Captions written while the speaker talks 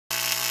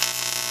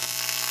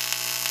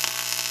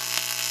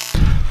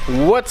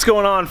What's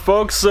going on,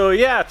 folks? So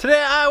yeah,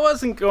 today I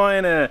wasn't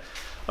going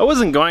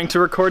to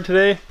record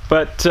today,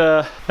 but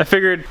I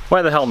figured,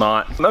 why the hell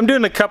not? I'm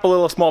doing a couple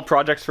little small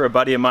projects for a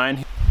buddy of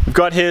mine. We've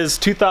got his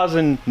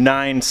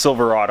 2009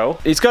 Silverado.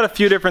 He's got a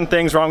few different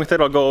things wrong with it.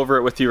 I'll go over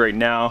it with you right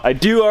now. I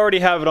do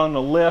already have it on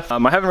the lift. I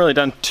haven't really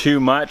done too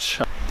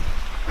much.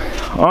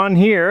 On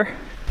here,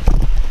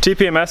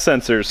 TPMS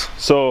sensors.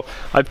 So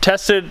I've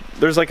tested,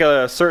 there's like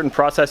a certain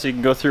process you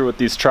can go through with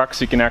these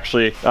trucks. You can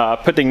actually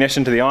put the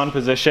ignition to the on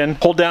position,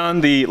 hold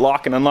down the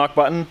lock and unlock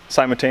button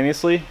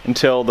simultaneously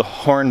until the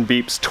horn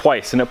beeps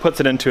twice, and it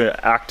puts it into an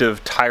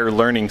active tire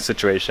learning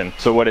situation.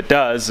 So what it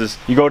does is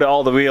you go to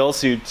all the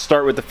wheels, you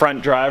start with the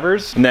front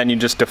drivers, and then you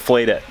just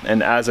deflate it.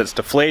 And as it's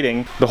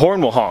deflating, the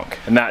horn will honk,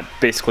 and that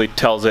basically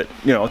tells it,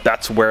 you know,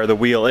 that's where the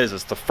wheel is,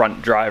 it's the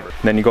front driver.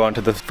 And then you go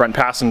onto the front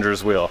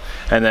passenger's wheel,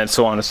 and then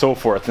so on and so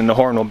forth, and the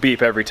horn will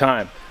beep every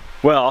time.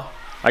 Well,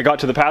 I got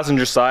to the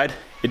passenger side,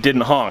 it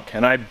didn't honk,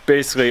 and I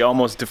basically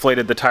almost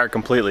deflated the tire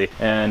completely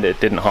and it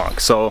didn't honk.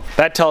 So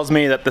that tells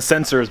me that the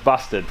sensor is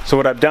busted. So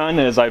what I've done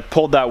is I've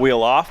pulled that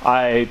wheel off.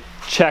 I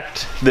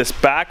checked this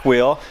back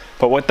wheel,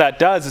 but what that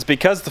does is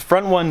because the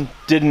front one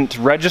didn't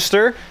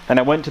register and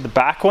I went to the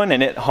back one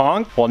and it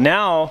honked, well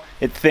now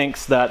it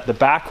thinks that the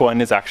back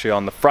one is actually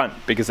on the front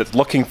because it's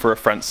looking for a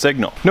front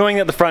signal. Knowing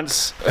that the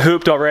front's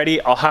hooped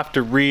already, I'll have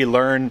to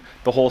relearn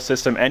the whole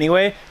system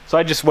anyway, so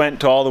I just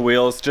went to all the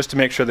wheels just to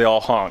make sure they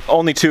all honk.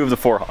 Only 2 of the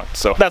 4 honked,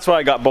 so that's why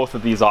I got both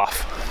of these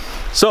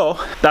off. So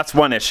that's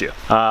one issue.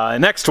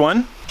 Next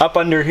one, up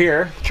under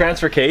here,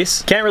 transfer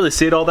case. Can't really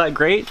see it all that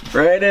great.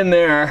 Right in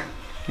there,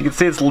 you can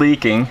see it's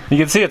leaking. You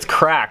can see it's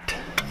cracked.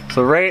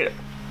 So right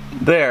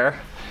there,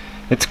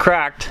 it's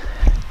cracked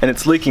and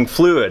it's leaking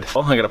fluid.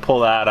 Oh, I gotta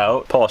pull that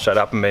out, polish that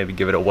up and maybe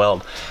give it a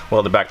weld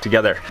it back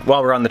together.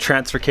 While we're on the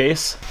transfer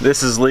case,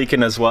 this is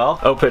leaking as well.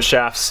 Output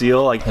shaft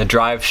seal, like the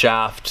drive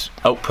shaft,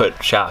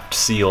 output shaft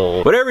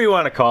seal, whatever you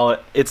wanna call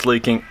it, it's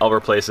leaking. I'll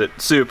replace it,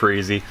 super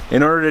easy.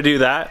 In order to do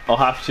that, I'll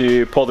have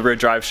to pull the rear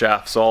drive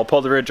shaft. So I'll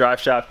pull the rear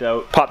drive shaft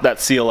out, pop that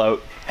seal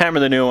out, hammer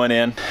the new one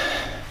in.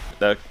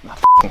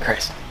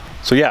 Christ.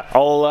 So yeah,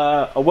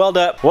 I'll weld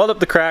up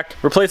the crack,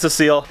 replace the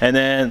seal, and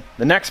then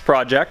the next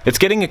project, it's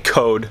getting a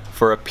code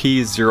for a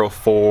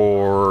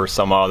P04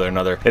 some other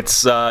another.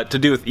 It's to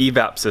do with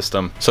evap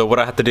system. So what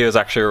I have to do is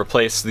actually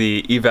replace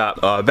the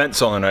evap vent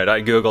solenoid.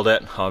 I googled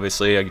it,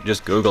 obviously I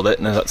just googled it,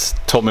 and that's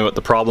told me what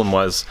the problem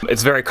was.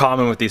 It's very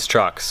common with these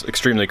trucks,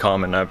 extremely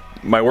common.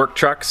 My work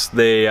trucks,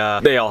 they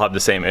all have the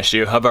same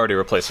issue. I've already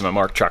replaced them at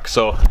Mark trucks.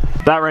 So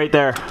that right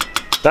there,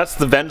 that's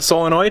the vent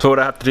solenoid. So what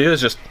I have to do is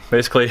just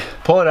basically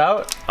pull it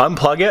out,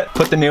 unplug it,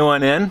 put the new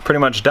one in, pretty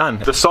much done.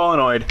 The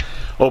solenoid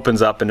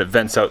opens up and it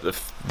vents out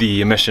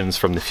the emissions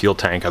from the fuel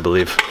tank, I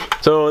believe.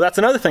 So that's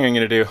another thing I'm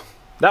gonna do.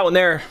 That one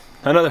there,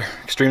 another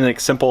extremely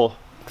simple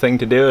thing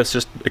to do. It's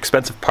just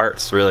expensive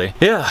parts, really.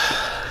 Yeah,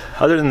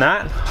 other than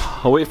that,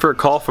 I'll wait for a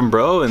call from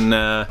bro and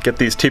get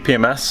these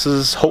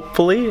TPMSs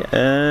hopefully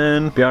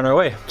and be on our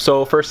way.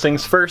 So first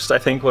things first, I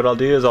think what I'll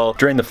do is I'll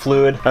drain the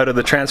fluid out of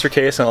the transfer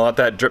case and I'll let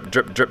that drip,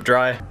 drip, drip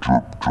dry.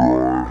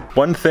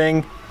 One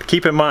thing,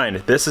 keep in mind,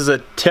 this is a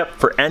tip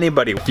for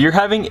anybody. If you're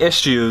having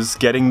issues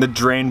getting the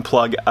drain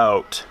plug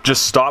out,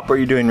 just stop what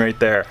you're doing right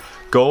there.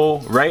 Go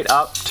right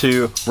up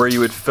to where you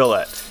would fill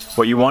it.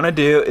 What you want to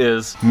do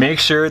is make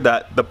sure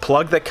that the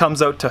plug that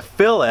comes out to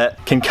fill it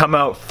can come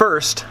out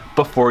first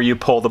before you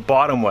pull the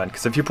bottom one.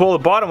 Because if you pull the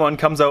bottom one,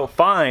 comes out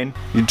fine,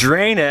 you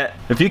drain it.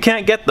 If you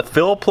can't get the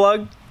fill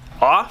plug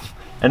off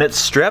and it's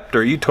stripped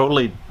or you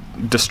totally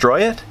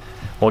destroy it,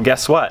 well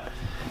guess what?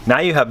 Now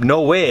you have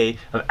no way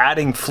of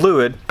adding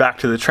fluid back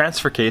to the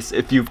transfer case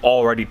if you've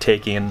already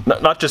taken,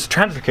 not just a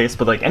transfer case,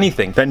 but like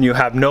anything. Then you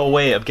have no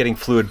way of getting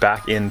fluid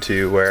back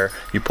into where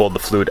you pulled the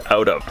fluid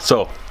out of.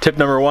 So tip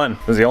number 1,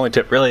 this is the only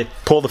tip really,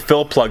 pull the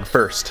fill plug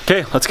first.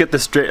 Okay, let's get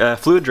this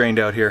fluid drained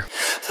out here.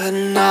 The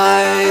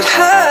night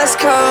has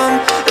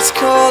come, it's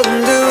cold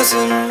and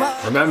losing my...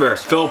 Remember,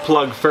 fill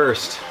plug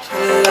first.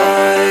 The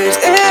light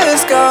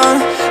is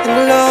gone in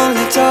the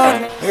lonely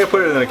dark. I'm gonna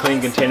put it in a clean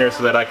container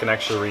so that I can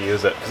actually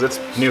reuse it, because it's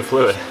new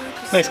fluid.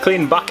 Nice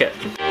clean bucket.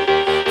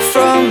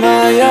 From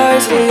my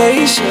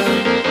isolation.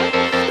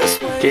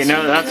 Okay,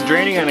 now that that's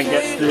draining, I'm gonna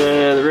get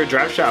the rear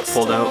drive shaft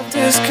pulled out.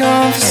 This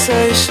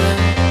conversation.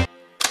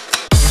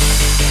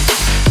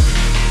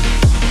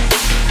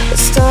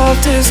 Let's stop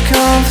this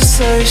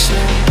conversation.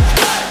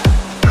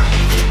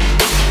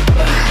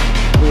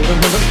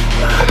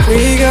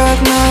 We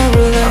got no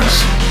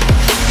relation.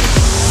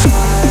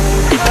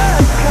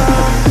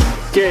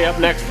 Okay, up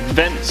next,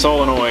 vent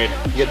solenoid.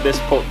 Get this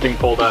thing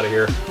pulled out of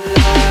here.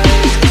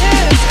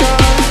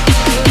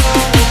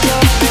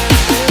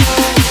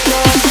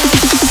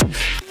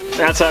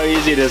 That's how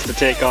easy it is to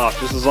take off,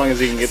 just as long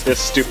as you can get this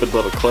stupid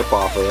little clip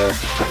off of there.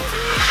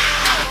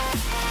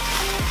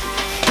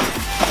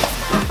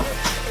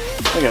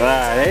 Look at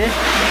that,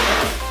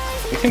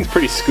 eh? These thing's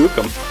pretty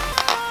skookum.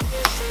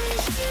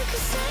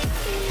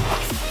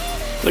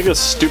 Look at this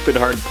stupid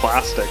hard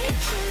plastic.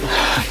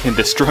 I can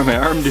destroy my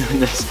arm doing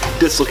this.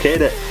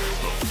 Dislocate it.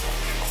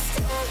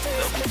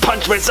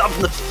 Punch myself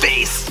in the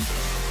face.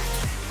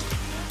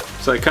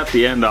 So I cut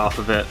the end off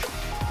of it.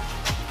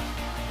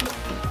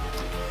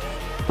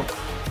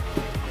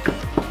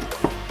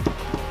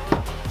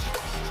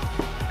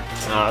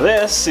 Now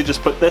this, you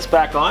just put this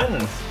back on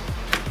and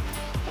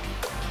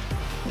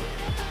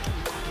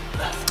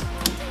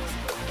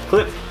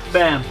clip,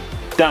 bam,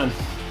 done.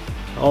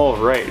 All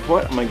right,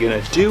 what am I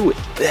gonna do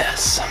with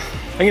this?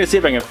 I'm gonna see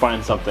if I can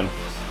find something.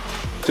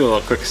 Do a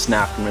little quick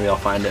snap and maybe I'll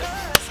find it.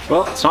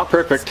 Well, it's not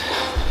perfect.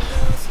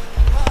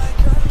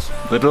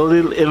 It'll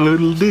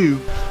do.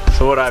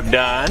 So what I've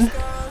done,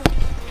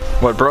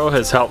 what bro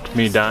has helped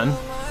me done,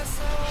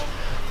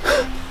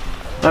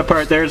 that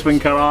part there has been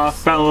cut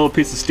off. Found a little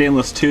piece of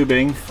stainless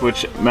tubing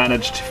which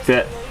managed to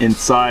fit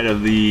inside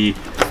of the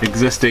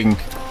existing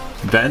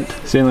vent.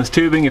 Stainless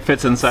tubing, it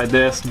fits inside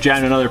this.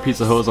 Jammed another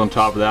piece of hose on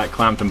top of that,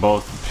 clamped them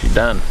both. She's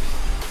done.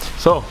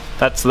 So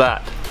that's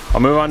that. I'll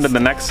move on to the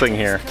next thing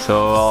here.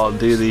 So I'll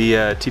do the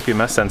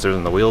TPMS sensors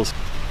on the wheels.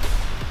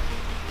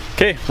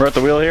 Okay, we're at the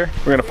wheel here.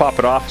 We're gonna pop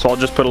it off, so I'll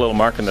just put a little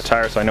mark in the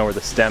tire so I know where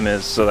the stem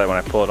is, so that when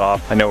I pull it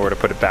off, I know where to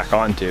put it back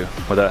onto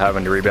without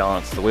having to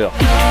rebalance the wheel.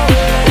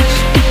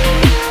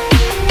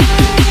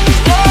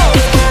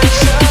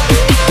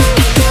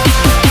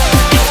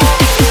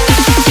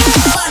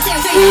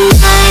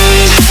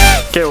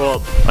 Okay,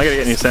 well, I gotta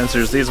get new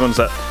sensors. These ones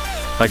that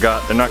I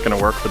got, they're not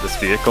gonna work for this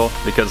vehicle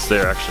because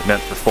they're actually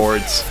meant for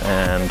Fords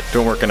and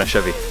don't work in a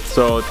Chevy.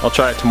 So I'll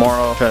try it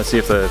tomorrow, try to see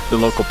if the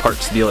local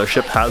parts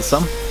dealership has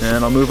some,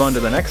 and I'll move on to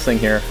the next thing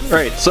here.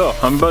 Right, so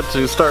I'm about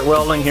to start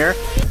welding here.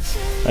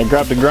 I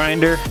grabbed a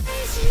grinder,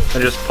 I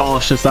just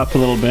polished this up a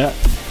little bit.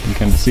 You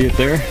can see it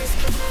there.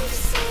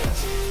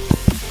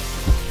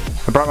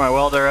 I brought my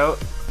welder out.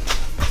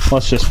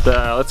 Let's just,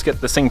 let's get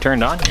this thing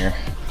turned on here.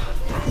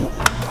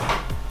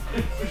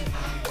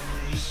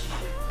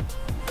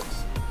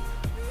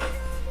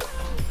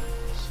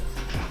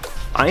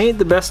 I ain't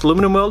the best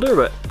aluminum welder,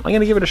 but I'm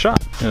gonna give it a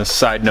shot. And a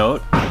side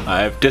note,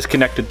 I've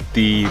disconnected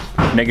the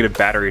negative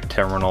battery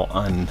terminal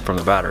from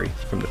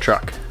the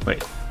truck.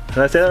 Wait, did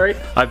I say that right?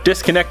 I've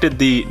disconnected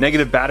the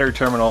negative battery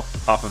terminal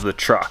off of the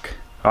truck.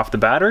 Off the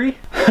battery?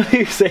 How do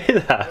you say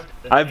that?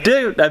 I've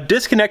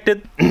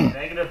disconnected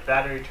negative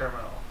battery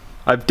terminal.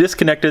 I've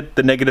disconnected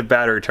the negative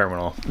battery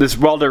terminal. This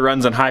welder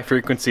runs on high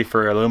frequency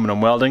for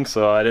aluminum welding,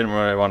 so I didn't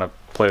really want to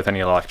play with any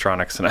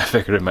electronics, and I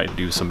figured it might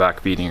do some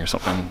backfeeding or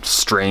something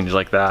strange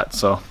like that.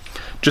 So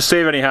just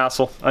save any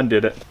hassle,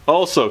 undid it.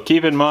 Also,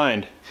 keep in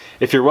mind,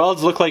 if your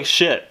welds look like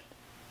shit,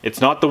 it's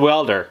not the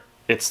welder,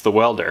 it's the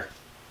welder.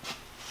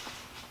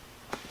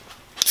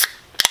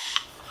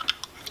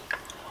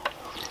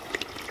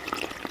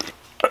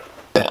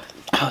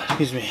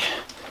 Excuse me.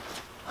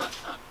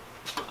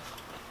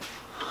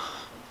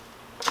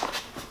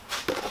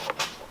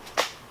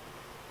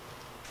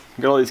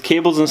 Got all these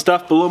cables and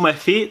stuff below my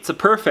feet. It's a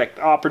perfect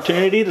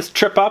opportunity to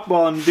trip up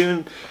while I'm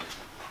doing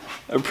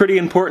a pretty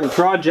important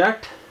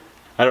project.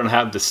 I don't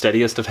have the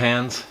steadiest of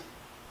hands.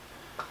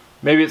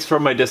 Maybe it's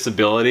from my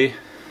disability,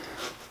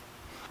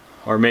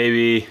 or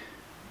maybe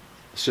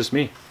it's just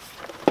me.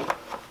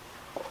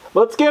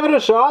 Let's give it a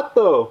shot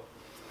though.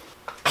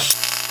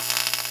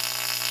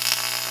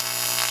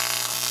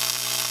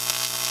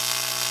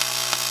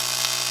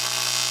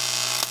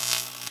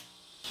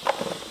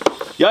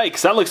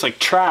 Yikes, that looks like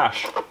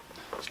trash.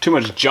 There's too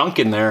much junk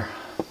in there.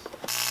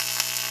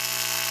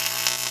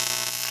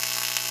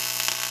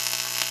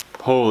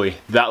 Holy,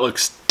 that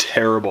looks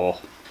terrible.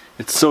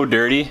 It's so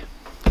dirty,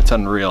 it's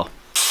unreal.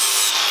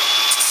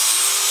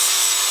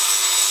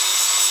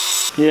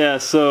 Yeah,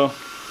 so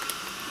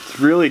it's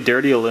really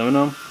dirty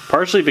aluminum.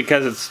 Partially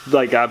because it's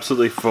like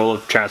absolutely full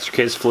of transfer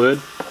case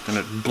fluid and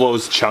it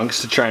blows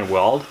chunks to try and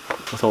weld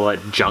with all that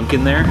junk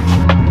in there.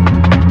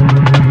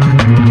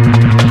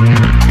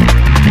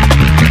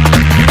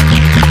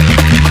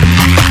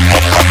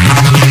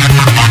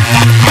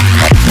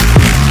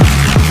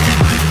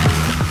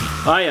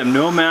 I am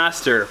no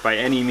master by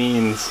any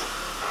means,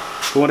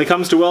 but when it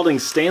comes to welding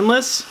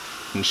stainless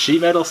and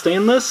sheet metal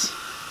stainless,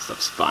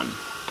 stuff's fun.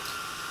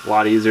 A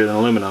lot easier than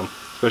aluminum,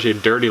 especially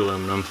dirty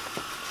aluminum.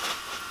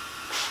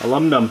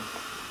 Aluminum,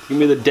 give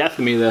me the death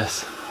of me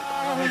this.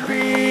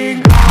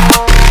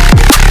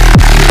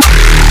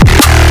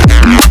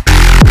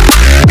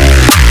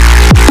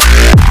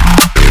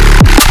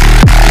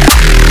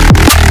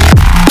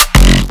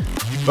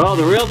 Well,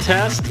 the real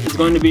test is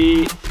going to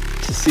be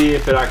to see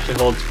if it actually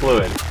holds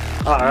fluid.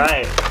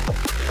 Alright.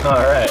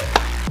 Alright.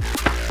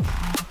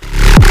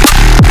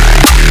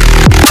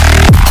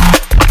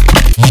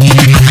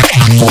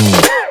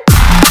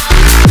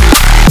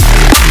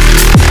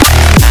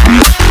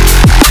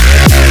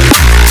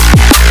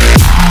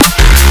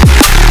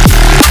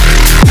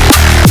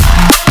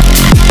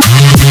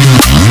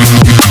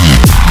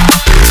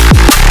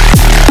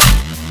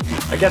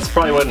 I guess it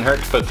probably wouldn't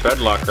hurt to put thread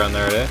locker on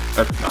there, eh?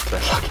 Or, not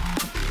thread locker.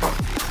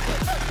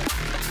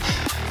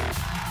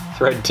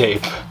 Thread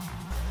tape.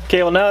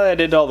 Okay, well now that I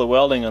did all the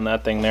welding on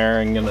that thing there,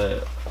 I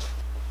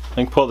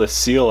can pull this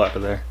seal out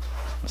of there.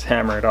 Let's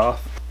hammer it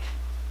off.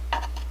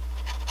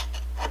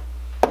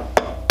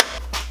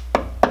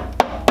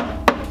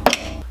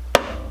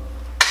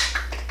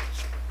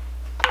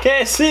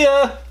 Okay, see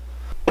ya.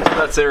 So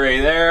that's it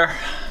right there.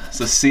 It's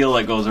a seal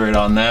that goes right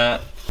on that.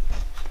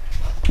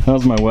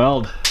 How's my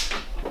weld?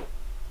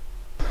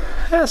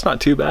 Yeah, it's not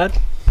too bad.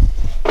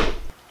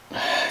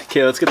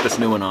 Okay, let's get this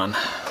new one on.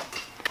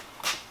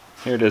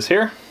 Here it is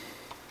here.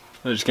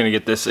 I'm just gonna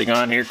get this thing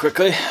on here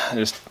quickly.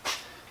 You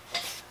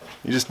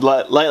just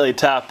lightly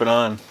tap it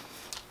on.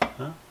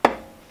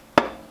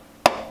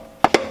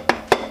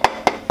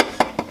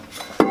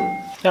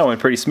 That went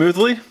pretty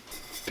smoothly.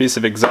 Piece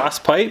of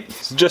exhaust pipe.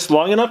 It's just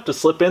long enough to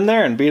slip in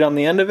there and beat on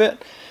the end of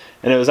it.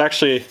 And it was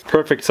actually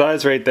perfect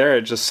size right there.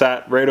 It just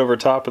sat right over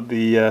top of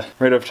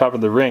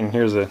the ring.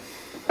 Here's a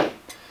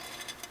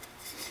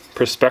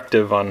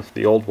perspective on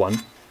the old one.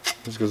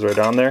 This goes right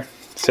on there.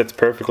 Sits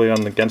perfectly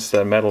against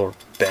the metal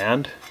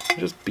band.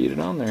 Just beat it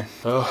on there.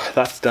 Oh,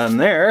 that's done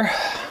there.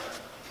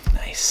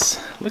 Nice.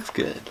 Looks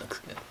good. Looks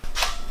good.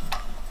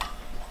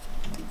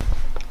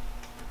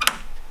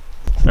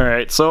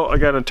 Alright, so I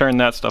gotta turn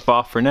that stuff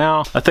off for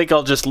now. I think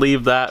I'll just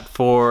leave that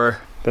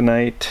for the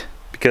night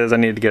because I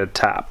need to get a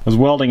tap. I was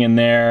welding in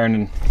there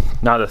and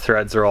now the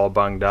threads are all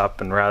bunged up,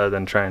 and rather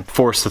than try and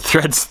force the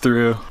threads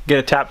through, get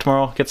a tap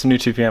tomorrow, get some new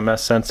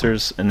TPMS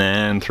sensors, and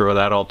then throw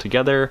that all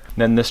together. And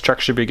then this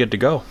truck should be good to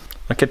go.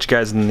 I'll catch you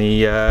guys in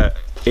the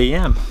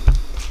AM.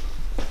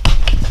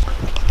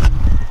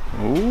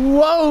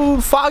 Whoa,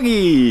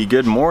 foggy!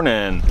 Good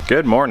morning.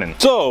 Good morning.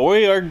 So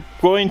we are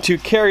going to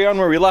carry on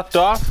where we left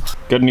off.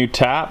 Got a new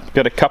tap,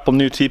 got a couple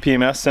new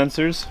TPMS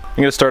sensors. I'm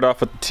gonna start off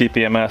with the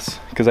TPMS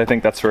because I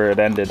think that's where it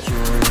ended.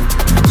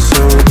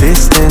 So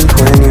distant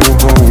when you're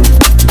home,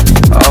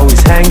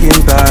 always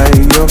hanging by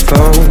your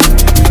phone.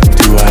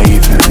 Do I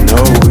even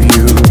know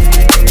you?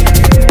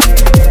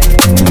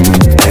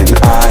 And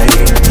I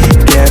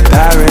get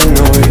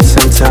paranoid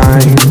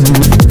sometimes,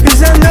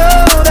 'cause I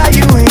know that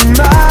you ain't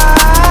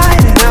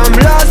mine, and I'm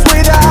lost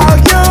without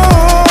you.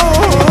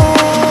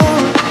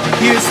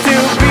 You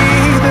still be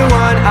the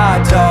one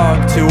I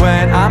talk to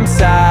when I'm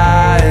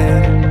sad.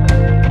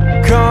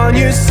 Can't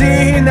you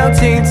see now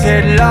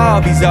tainted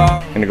love is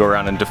all? I'm gonna go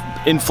around and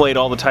inflate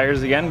all the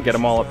tires again, get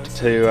them all up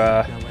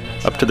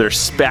to their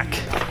spec.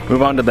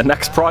 Move on to the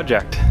next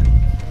project.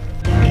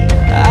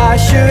 I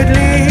should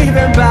leave,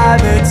 and by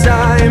the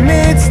time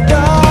it's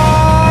done,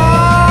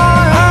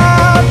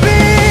 I'll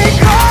be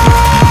gone.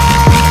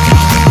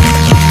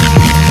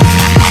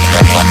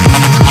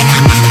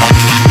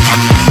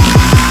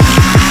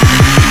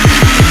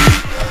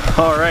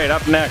 All right,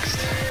 up next.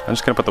 I'm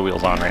just gonna put the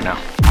wheels on right now.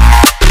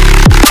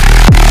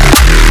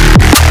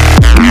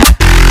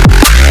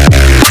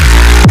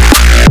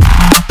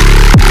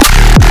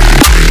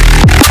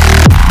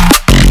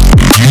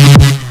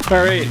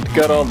 Alright,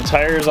 got all the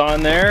tires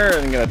on there.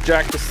 I'm gonna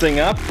jack this thing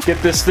up,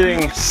 get this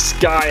thing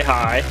sky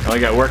high. I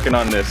got working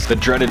on this, the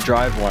dreaded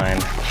drive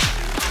line.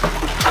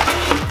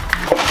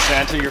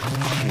 Santa, you're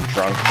fucking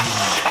drunk.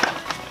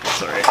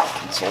 Sorry,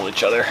 console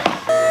each other.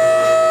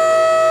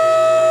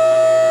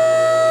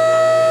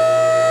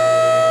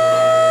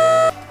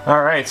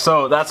 Alright,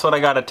 so that's what I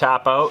gotta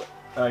tap out.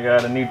 I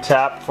got a new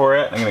tap for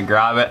it. I'm gonna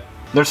grab it.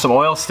 There's some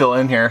oil still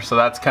in here, so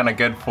that's kind of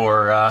good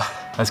for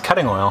as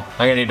cutting oil.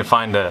 I'm gonna need to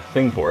find a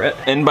thing for it.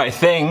 And by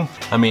thing,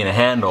 I mean a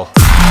handle.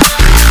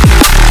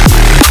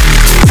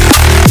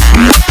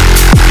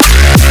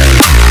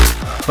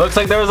 Looks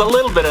like there was a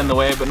little bit in the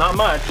way, but not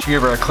much.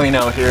 Give her a clean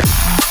out here.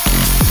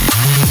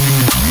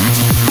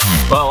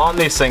 Well, on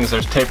these things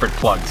there's tapered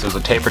plugs. There's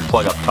a tapered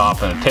plug up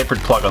top and a tapered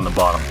plug on the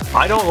bottom.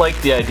 I don't like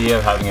the idea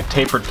of having a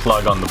tapered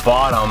plug on the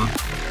bottom,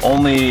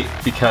 only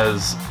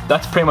because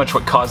that's pretty much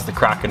what caused the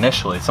crack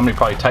initially. Somebody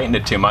probably tightened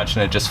it too much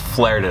and it just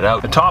flared it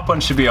out. The top one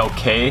should be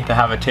okay to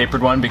have a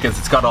tapered one because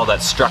it's got all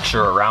that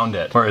structure around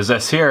it. Whereas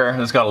this here,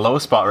 it's got a low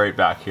spot right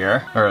back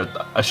here, or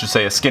I should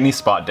say a skinny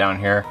spot down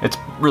here. It's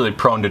really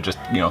prone to just,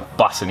 you know,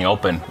 busting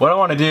open. What I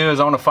want to do is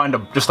I want to find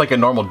just like a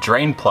normal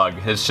drain plug.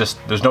 It's just,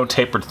 there's no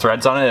tapered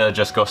threads on it, it'll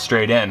just go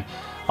straight in.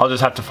 I'll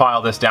just have to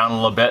file this down a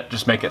little bit,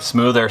 just make it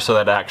smoother so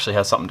that it actually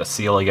has something to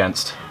seal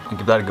against. And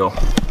give that a go.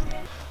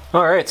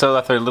 Alright, so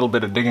after a little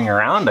bit of digging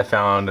around, I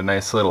found a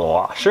nice little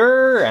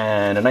washer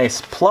and a nice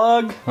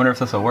plug. Wonder if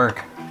this will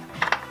work.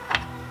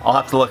 I'll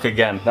have to look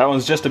again. That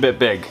one's just a bit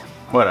big.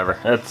 Whatever,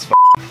 it's fine.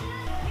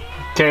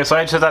 Okay, so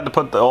I just had to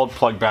put the old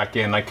plug back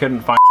in. I couldn't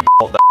find the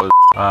bolt that was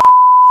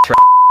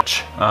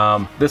trash.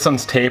 This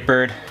one's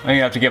tapered. I'm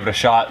gonna have to give it a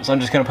shot. So I'm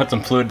just gonna put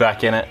some fluid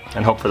back in it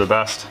and hope for the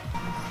best.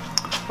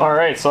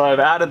 Alright, so I've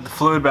added the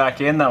fluid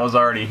back in that was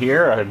already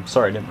here. I'm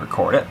sorry I didn't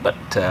record it, but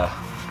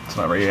it's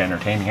not very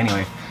entertaining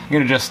anyway. I'm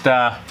gonna just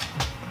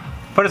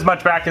put as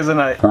much back as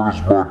I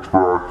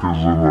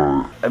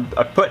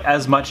put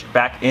as much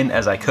back in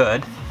as I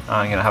could.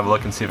 I'm gonna have a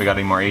look and see if I got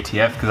any more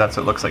ATF because that's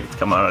what it looks like it's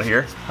coming out of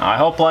here. I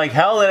hope like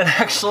hell that it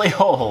actually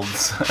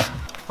holds.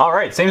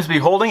 Alright, seems to be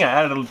holding.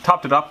 I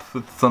topped it up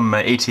with some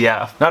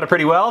ATF. Not a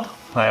pretty weld,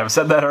 I have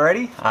said that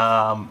already,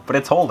 but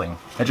it's holding.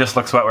 It just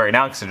looks wet right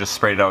now because I just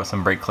sprayed it out with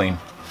some brake clean.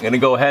 I'm gonna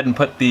go ahead and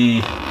put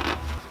the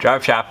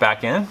drive shaft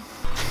back in.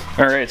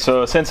 Alright,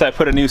 so since I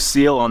put a new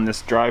seal on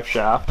this drive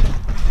shaft,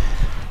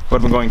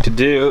 what I'm going to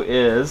do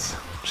is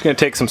Just gonna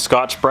take some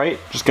Scotch-Brite,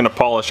 just gonna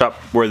polish up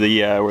where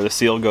the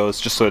seal goes,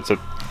 just so it's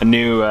a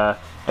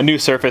new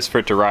surface for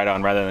it to ride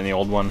on rather than the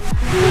old one.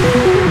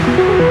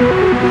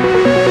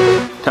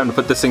 Time to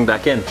put this thing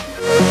back in.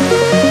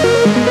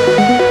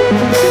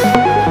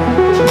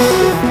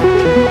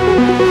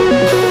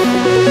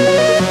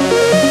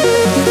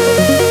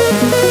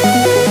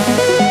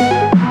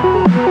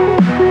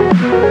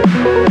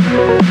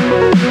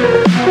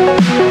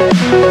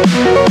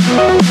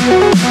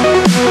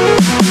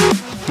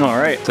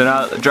 Alright, so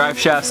now that the drive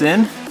shaft's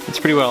in, it's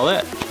pretty well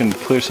lit. You can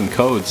clear some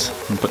codes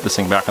and put this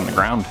thing back on the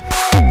ground.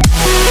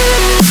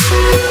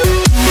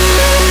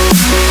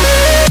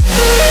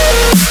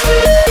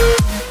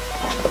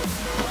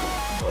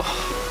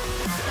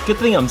 Good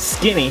thing I'm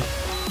skinny.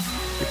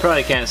 You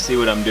probably can't see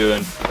what I'm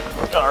doing.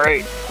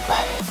 Alright.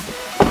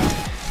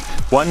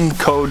 One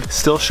code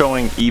still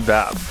showing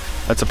evap.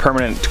 That's a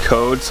permanent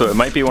code, so it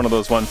might be one of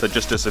those ones that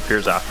just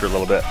disappears after a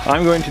little bit.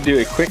 I'm going to do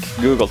a quick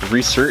Google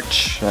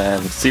research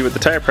and see what the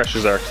tire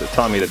pressures are, because it's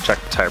telling me to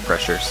check the tire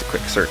pressures. A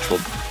quick search will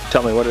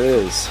tell me what it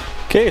is.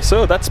 Okay,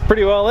 so that's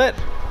pretty well it.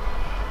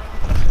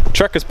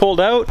 Truck is pulled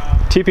out.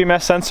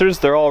 TPMS sensors,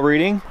 they're all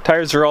reading.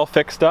 Tires are all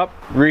fixed up.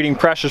 Reading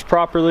pressures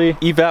properly.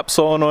 Evap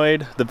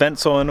solenoid, the vent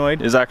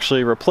solenoid is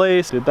actually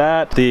replaced. Did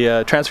that.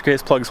 The transfer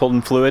case plug's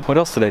holding fluid. What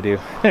else did I do?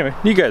 Anyway,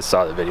 you guys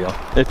saw the video,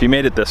 if you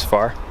made it this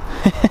far.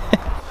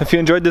 If you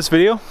enjoyed this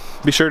video,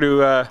 be sure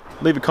to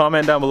leave a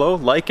comment down below,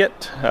 like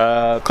it,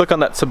 click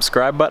on that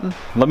subscribe button.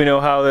 Let me know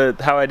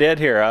how I did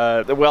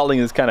here. The welding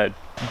is kind of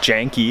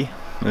janky,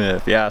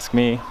 if you ask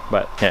me,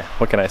 but yeah,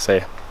 what can I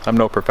say? I'm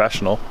no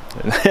professional.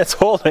 It's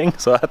holding,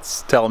 so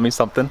that's telling me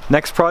something.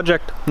 Next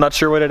project, not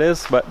sure what it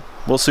is, but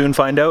we'll soon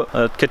find out.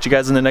 I'll catch you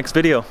guys in the next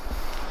video.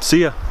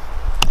 See ya.